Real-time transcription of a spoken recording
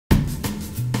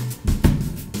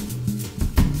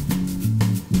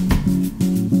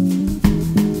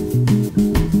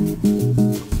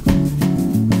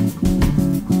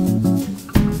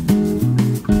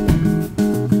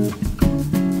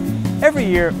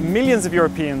year, millions of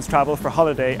Europeans travel for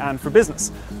holiday and for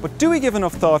business. But do we give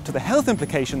enough thought to the health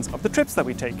implications of the trips that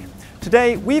we take?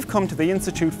 Today, we've come to the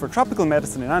Institute for Tropical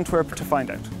Medicine in Antwerp to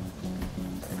find out.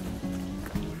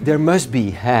 There must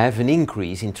have an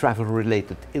increase in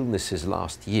travel-related illnesses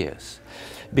last years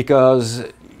because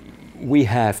we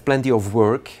have plenty of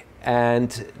work and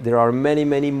there are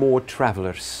many more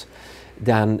travelers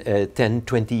than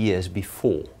 10-20 years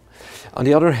before. On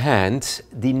the other hand,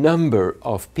 the number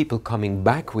of people coming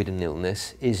back with an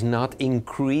illness is not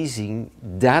increasing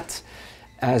that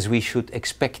as we should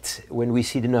expect when we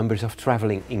see the numbers of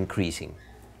traveling increasing.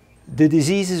 The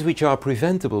diseases which are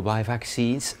preventable by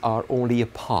vaccines are only a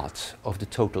part of the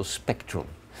total spectrum,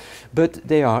 but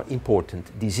they are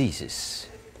important diseases.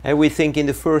 And we think in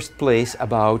the first place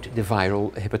about the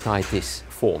viral hepatitis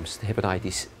forms, the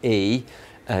hepatitis A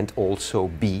and also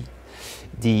B,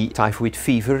 the typhoid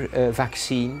fever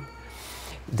vaccine.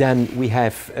 Then we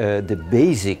have the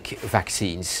basic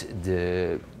vaccines,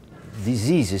 the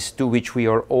diseases to which we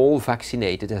are all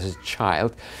vaccinated as a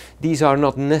child. These are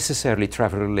not necessarily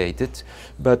travel-related,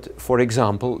 but for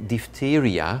example,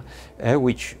 diphtheria,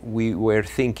 which we were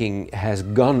thinking has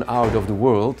gone out of the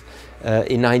world.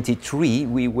 In '93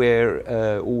 we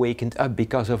were wakened up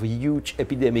because of a huge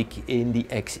epidemic in the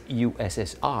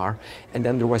ex-USSR, and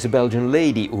then there was a Belgian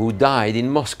lady who died in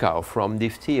Moscow from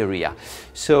diphtheria.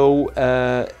 So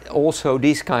also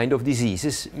these kind of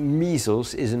diseases,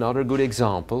 measles is another good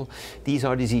example. These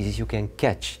are diseases you can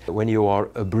catch when you are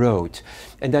abroad.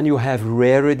 And then you have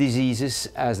rarer diseases,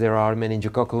 as there are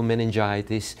meningococcal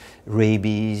meningitis,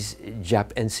 rabies,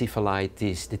 Jap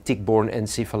encephalitis, the tick-borne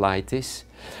encephalitis.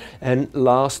 And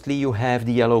lastly, you have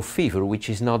the yellow fever, which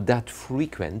is not that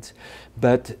frequent,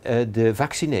 but the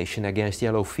vaccination against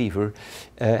yellow fever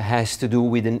has to do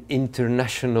with an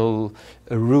international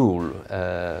rule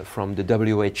from the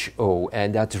WHO,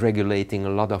 and that's regulating a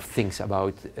lot of things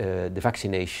about the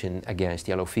vaccination against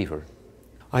yellow fever.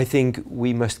 I think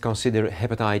we must consider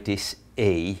hepatitis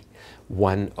A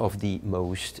one of the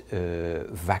most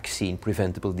vaccine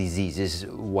preventable diseases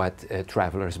what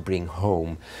travelers bring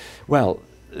home. Well,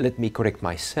 let me correct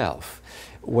myself.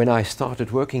 When I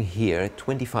started working here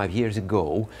 25 years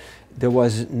ago, there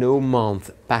was no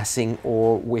month passing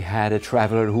or we had a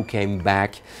traveler who came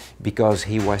back because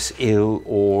he was ill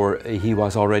or he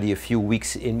was already a few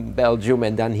weeks in Belgium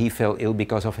and then he fell ill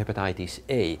because of hepatitis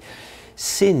A.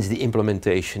 Since the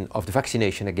implementation of the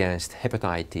vaccination against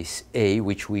hepatitis A,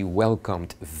 which we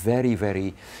welcomed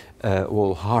very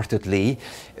wholeheartedly,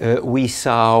 we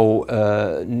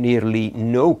saw nearly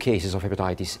no cases of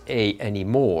hepatitis A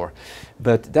anymore.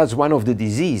 But that's one of the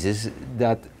diseases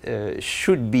that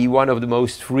should be one of the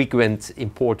most frequent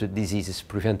imported diseases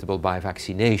preventable by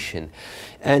vaccination.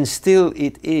 And still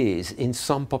it is in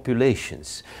some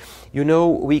populations. You know,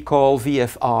 we call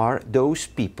VFR those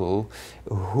people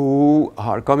who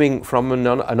are coming from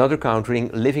another country,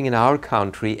 living in our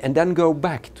country, and then go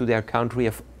back to their country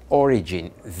of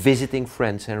origin, visiting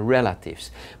friends and relatives,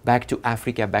 back to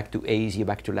Africa, back to Asia,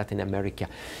 back to Latin America.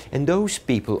 And those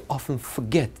people often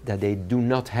forget that they do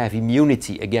not have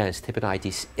immunity against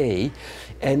hepatitis A,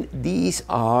 and these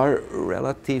are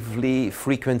relatively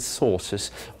frequent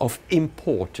sources of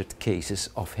imported cases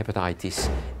of hepatitis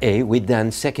A, with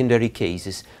then secondary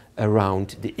cases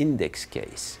around the index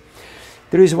case.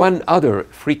 There is one other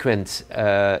frequent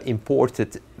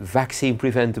imported vaccine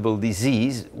preventable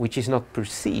disease which is not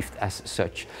perceived as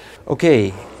such.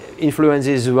 Okay, influenza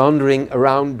is wandering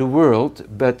around the world,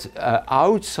 but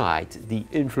outside the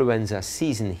influenza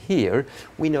season here,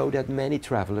 we know that many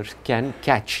travelers can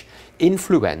catch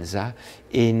influenza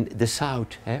in the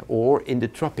south or in the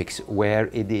tropics where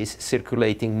it is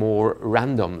circulating more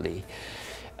randomly.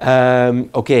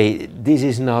 Okay, this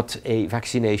is not a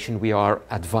vaccination we are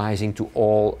advising to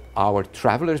all our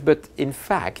travelers, but in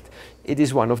fact it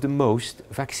is one of the most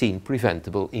vaccine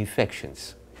preventable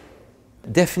infections.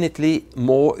 Definitely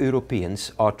more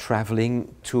Europeans are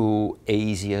traveling to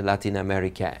Asia, Latin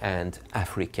America and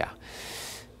Africa.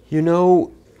 You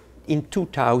know, in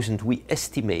 2000 we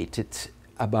estimated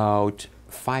about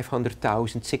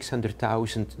 500,000,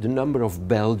 600,000 the number of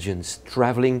Belgians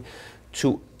traveling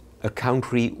to a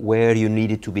country where you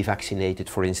needed to be vaccinated,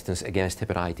 for instance, against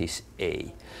hepatitis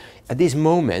A. At this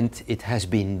moment, it has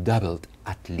been doubled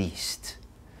at least.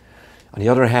 On the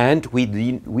other hand, we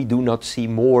do not see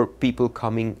more people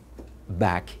coming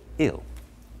back ill.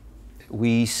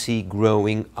 We see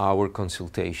growing our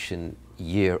consultation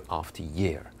year after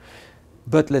year.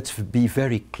 But let's be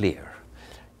very clear.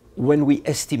 When we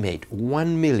estimate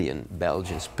 1 million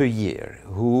Belgians per year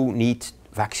who need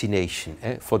vaccination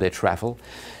for their travel,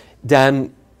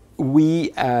 then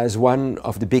we, as one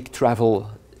of the big travel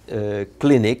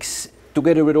clinics,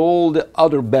 together with all the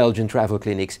other Belgian travel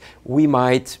clinics, we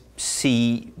might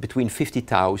see between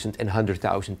 50,000 and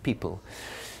 100,000 people.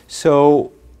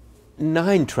 So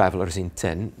 9 travelers in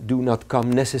 10 do not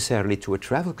come necessarily to a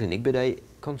travel clinic, but they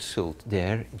consult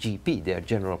their GP, their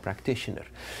general practitioner.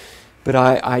 But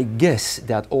I guess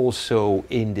that also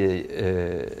in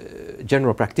the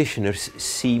general practitioners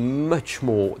see much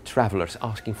more travelers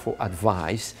asking for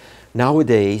advice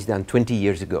nowadays than 20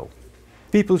 years ago.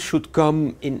 People should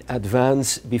come in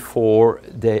advance before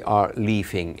they are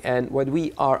leaving, and what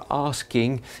we are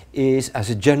asking is, as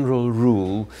a general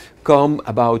rule, come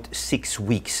about 6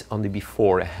 weeks on the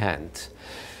beforehand.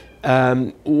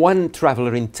 1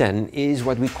 traveler in 10 is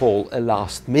what we call a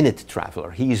last-minute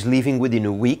traveler. He is leaving within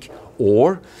a week,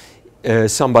 or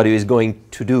somebody who is going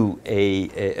to do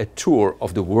a tour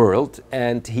of the world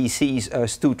and he sees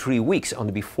us 2-3 weeks on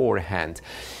the beforehand.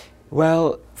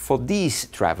 Well, for these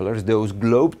travelers, those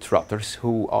globetrotters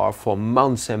who are for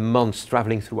months and months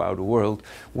traveling throughout the world,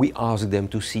 we ask them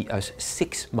to see us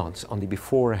 6 months on the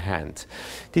beforehand.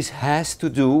 This has to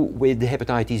do with the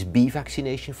hepatitis B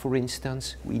vaccination, for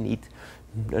instance. We need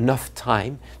enough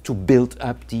time to build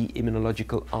up the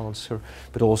immunological answer,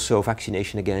 but also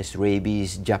vaccination against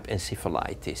rabies, jab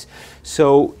encephalitis.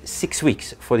 So 6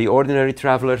 weeks for the ordinary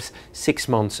travelers, 6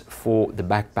 months for the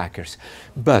backpackers.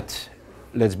 But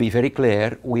let's be very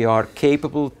clear, we are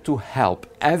capable to help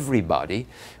everybody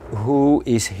who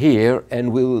is here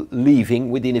and will leaving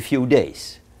within a few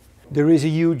days. There is a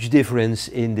huge difference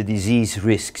in the disease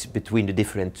risks between the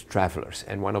different travelers,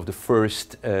 and one of the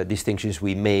first distinctions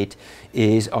we made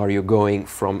is, are you going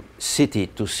from city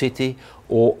to city,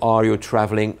 or are you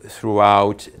traveling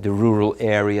throughout the rural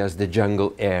areas, the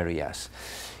jungle areas?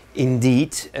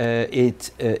 Indeed,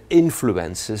 it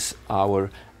influences our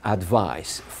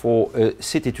advice. For a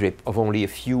city trip of only a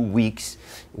few weeks,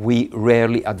 we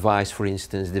rarely advise, for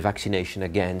instance, the vaccination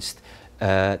against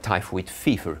typhoid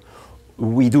fever.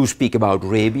 We do speak about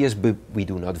rabies, but we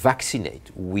do not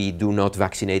vaccinate. We do not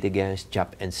vaccinate against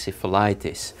jab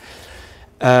encephalitis.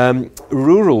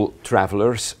 Rural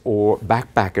travelers or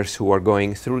backpackers who are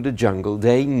going through the jungle,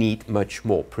 they need much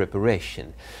more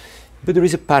preparation. But there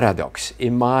is a paradox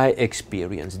in my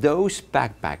experience. Those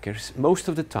backpackers most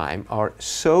of the time are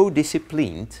so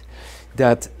disciplined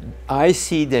that I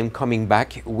see them coming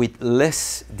back with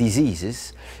less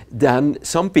diseases than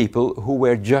some people who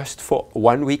were just for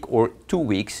 1 week or 2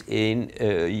 weeks in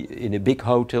a big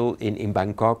hotel in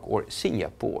Bangkok or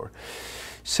Singapore.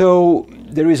 So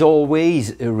there is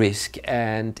always a risk,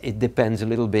 and it depends a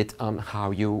little bit on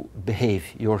how you behave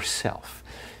yourself.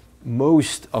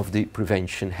 Most of the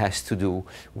prevention has to do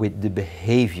with the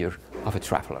behavior of a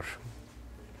traveler.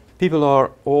 People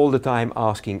are all the time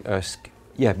asking us,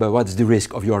 yeah, but what's the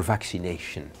risk of your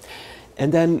vaccination?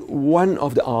 And then one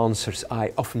of the answers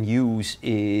I often use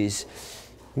is,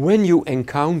 when you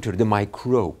encounter the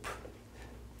microbe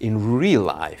in real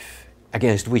life,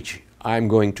 against which I'm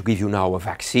going to give you now a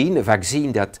vaccine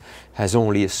that has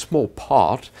only a small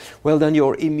part, well, then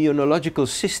your immunological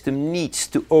system needs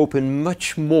to open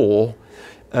much more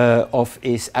of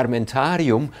its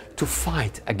armamentarium to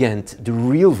fight against the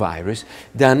real virus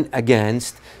than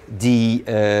against the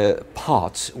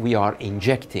parts we are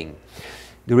injecting.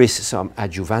 There is some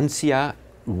adjuvantia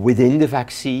within the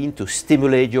vaccine to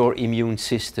stimulate your immune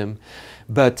system,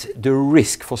 but the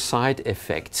risk for side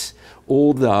effects,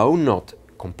 although not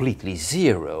completely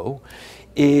zero,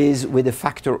 is with a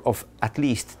factor of at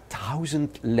least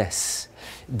 1,000 less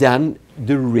than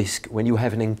the risk when you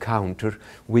have an encounter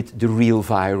with the real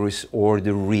virus or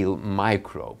the real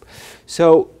microbe.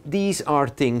 So these are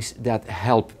things that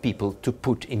help people to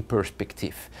put in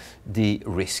perspective the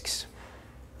risks.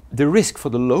 The risk for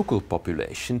the local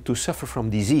population to suffer from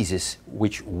diseases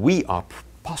which we are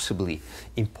possibly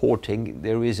importing,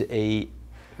 there is a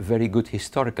very good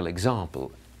historical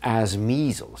example. As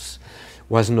measles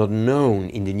was not known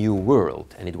in the New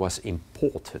World and it was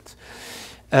imported.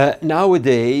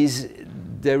 Nowadays,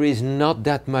 there is not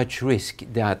that much risk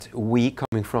that we,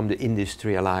 coming from the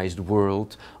industrialized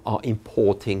world, are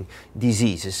importing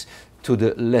diseases to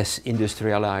the less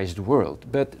industrialized world.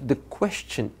 But the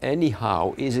question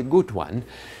anyhow is a good one.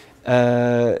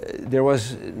 There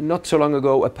was not so long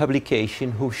ago a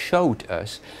publication who showed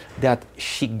us that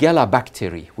Shigella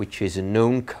bacteria, which is a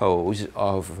known cause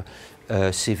of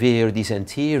severe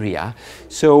dysentery,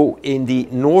 so in the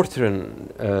northern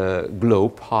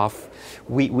globe half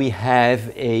we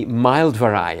have a mild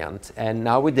variant, and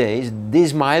nowadays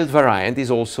this mild variant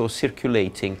is also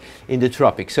circulating in the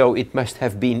tropics, so it must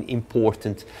have been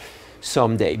important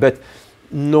someday. But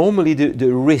Normally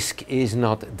the risk is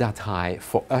not that high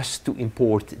for us to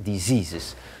import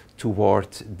diseases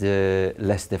toward the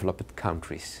less developed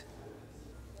countries.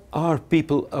 Are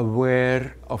people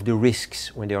aware of the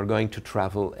risks when they are going to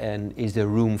travel, and is there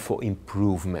room for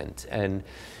improvement? And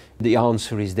the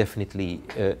answer is definitely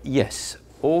yes.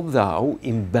 Although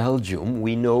in Belgium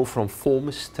we know from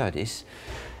former studies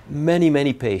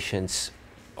many patients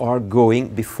are going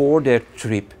before their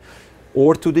trip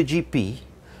or to the GP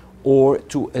or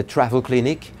to a travel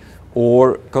clinic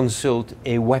or consult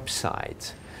a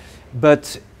website.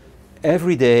 But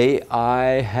every day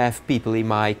I have people in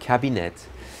my cabinet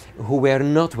who were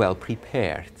not well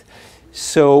prepared.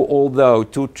 So although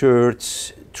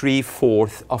 2/3,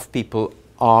 3/4 of people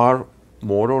are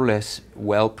more or less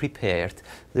well prepared,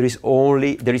 there is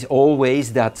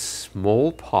always that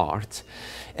small part,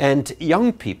 and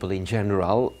young people in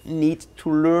general need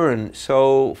to learn.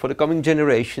 So for the coming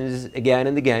generations, again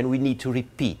and again, we need to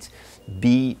repeat: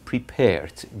 be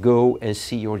prepared. Go and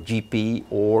see your GP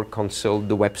or consult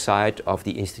the website of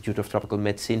the Institute of Tropical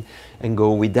Medicine and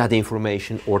go with that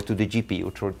information, or to the GP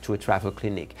or to a travel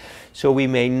clinic. So we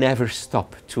may never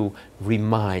stop to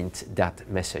remind that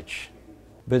message.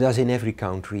 But as in every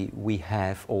country, we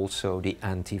have also the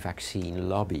anti-vaccine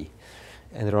lobby.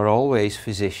 And there are always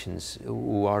physicians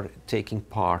who are taking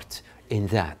part in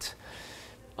that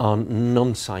on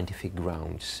non-scientific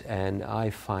grounds. And I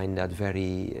find that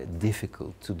very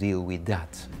difficult to deal with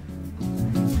that.